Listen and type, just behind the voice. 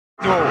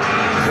so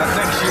that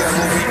next year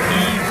will be even.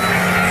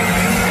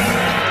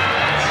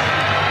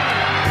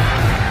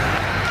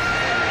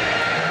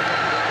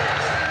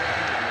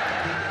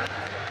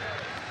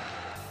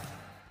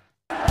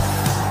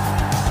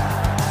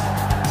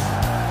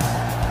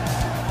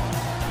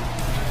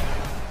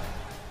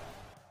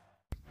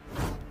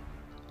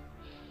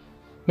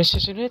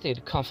 Manchester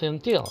United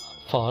confirmed deal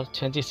for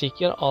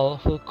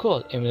 26-year-old who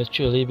could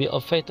eventually be a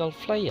fatal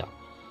player.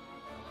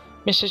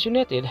 Manchester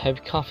United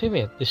have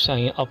confirmed the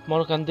signing of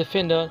Moroccan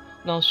defender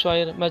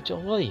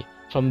solkjaer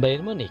from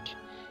Bayern Munich,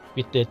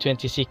 with the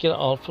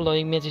 26-year-old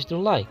flying matches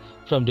July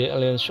from the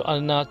Allianz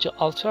Arena to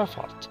Old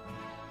Trafford.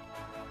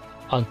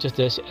 On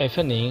Tuesday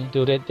evening,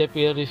 the Red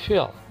Devils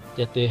revealed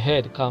that they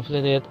had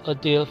completed a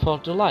deal for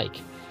July,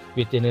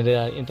 with the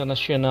Netherlands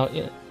international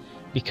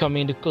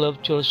becoming the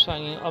club choice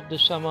signing of the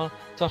summer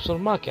transfer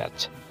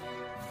market.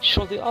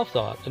 Shortly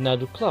after,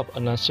 another club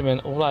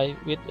announcement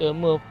arrived with a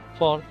move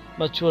for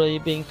Maturity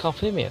being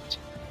confirmed.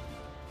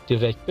 The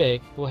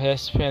right-back, who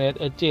has signed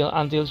a deal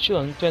until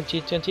June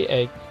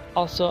 2028,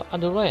 also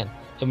underwent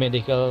a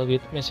medical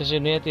with Manchester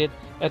United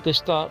at the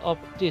start of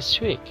this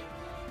week,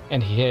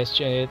 and he has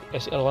joined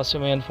as a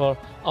replacement for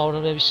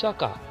Aurelien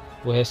Bissaka,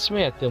 who has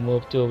made the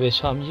move to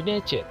West Ham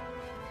United.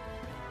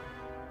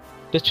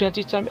 The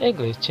 20-time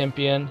English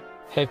champion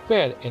have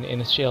paid an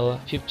initial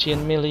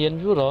 €15 million,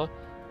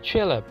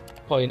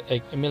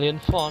 £12.8 million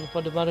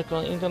for the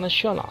Moroccan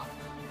international.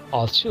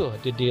 Also,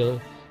 the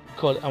deal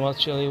could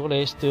eventually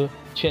raise to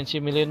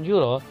 €20 million,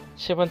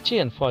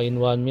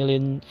 £17.1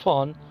 million,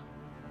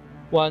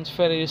 once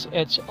various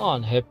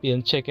add-ons have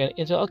been taken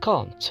into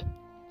account.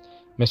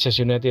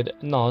 Manchester United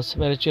announced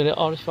military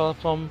arrival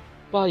from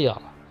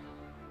Bayern.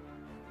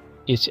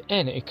 It's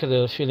an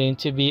incredible feeling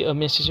to be a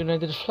Manchester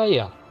United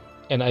player,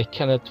 and I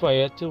cannot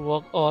wait to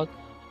work out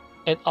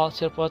at Old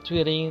Trafford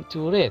wearing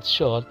two red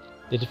shorts,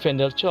 the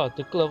defender told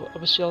the club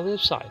official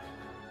website.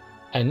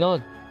 I know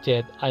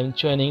that I'm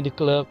joining the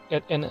club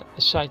at an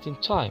exciting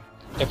time.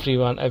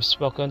 Everyone I've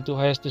spoken to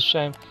has the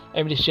same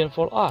ambition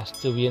for us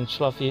to win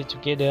trophy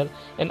together,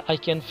 and I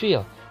can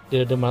feel the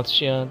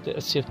determination to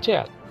achieve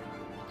that.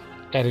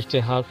 Erik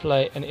Ten Hag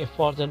played an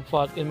important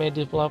part in my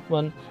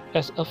development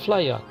as a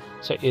player,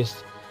 so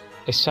it's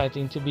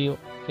exciting to be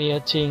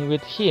reacting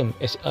with him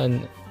as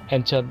I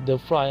enter the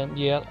prime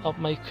year of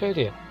my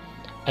career.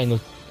 I know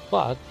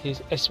what he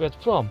expects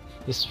from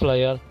his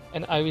player,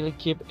 and I will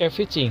keep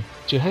everything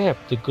to help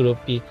the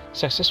group be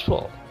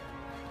successful.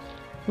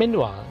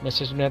 Meanwhile,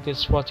 Manchester United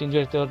sporting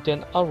director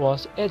Dan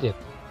Alvarez added,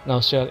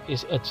 solkjaer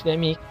is a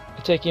dynamic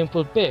attacking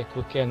fullback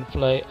who can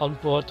play on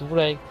both the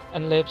right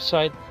and left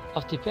side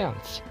of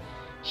defense.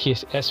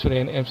 His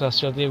experience and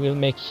versatility will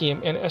make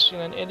him an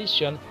excellent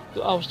addition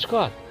to our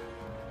squad.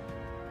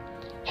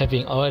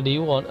 Having already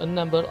won a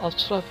number of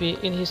trophies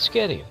in his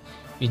career,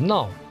 we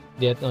know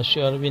that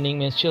solkjaer winning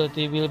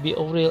mentality will be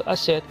a real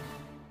asset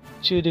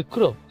to the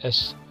group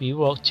as we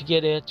work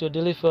together to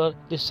deliver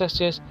the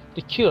success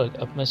record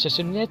of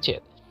Manchester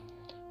United.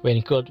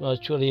 When could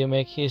Maturity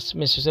make his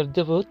Manchester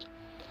debut?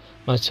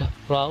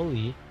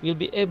 Maturity will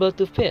be able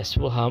to face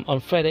Fulham on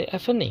Friday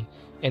evening,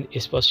 and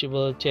it's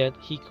possible that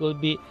he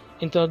could be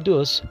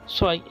introduced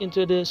straight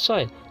into the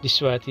side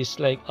despite his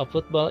lack of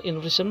football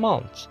in recent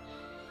months.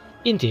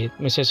 Indeed,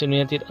 Manchester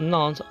United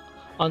announced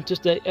on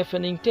Tuesday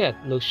evening that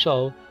Luke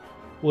Shaw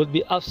would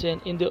be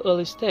absent in the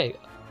early stage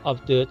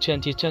of the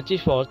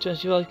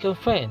 2024-25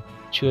 campaign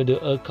due to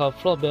a calf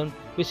problem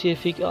which he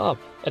picked up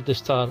at the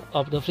start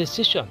of the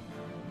pre-season.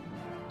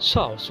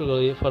 Shaw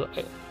struggled for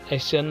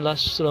action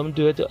last term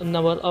due to a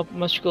number of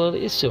muscular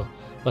issues,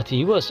 but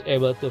he was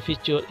able to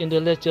feature in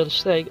the later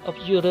stage of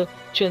Euro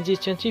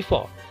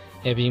 2024,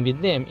 having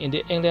been named in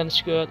the England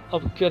squad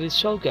of Gareth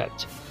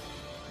Southgate.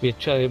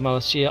 With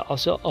Malaysia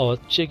also out,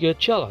 Ggmu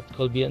Charlotte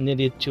could be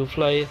needed to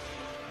play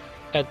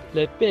at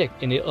left back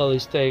in the early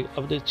stage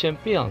of the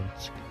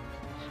Champions,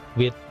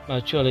 with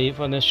Maturity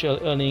financial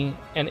earning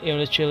and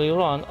eventually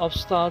run of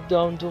start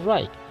down the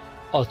right.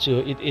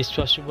 Also, it is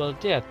possible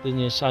that the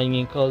new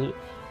signing could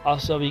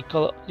also be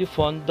called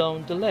Buffon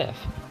down the left.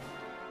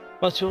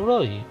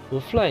 Maturity, who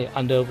played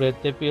under Red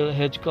Devil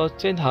head coach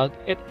Ten Hag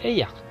at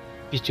Ajax,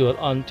 featured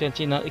on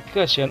 29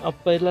 occasions of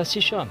play last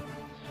season,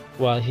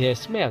 while he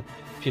has made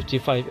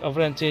 55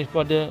 appearances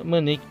for the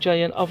Munich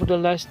Giants over the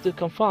last two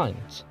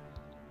campaigns.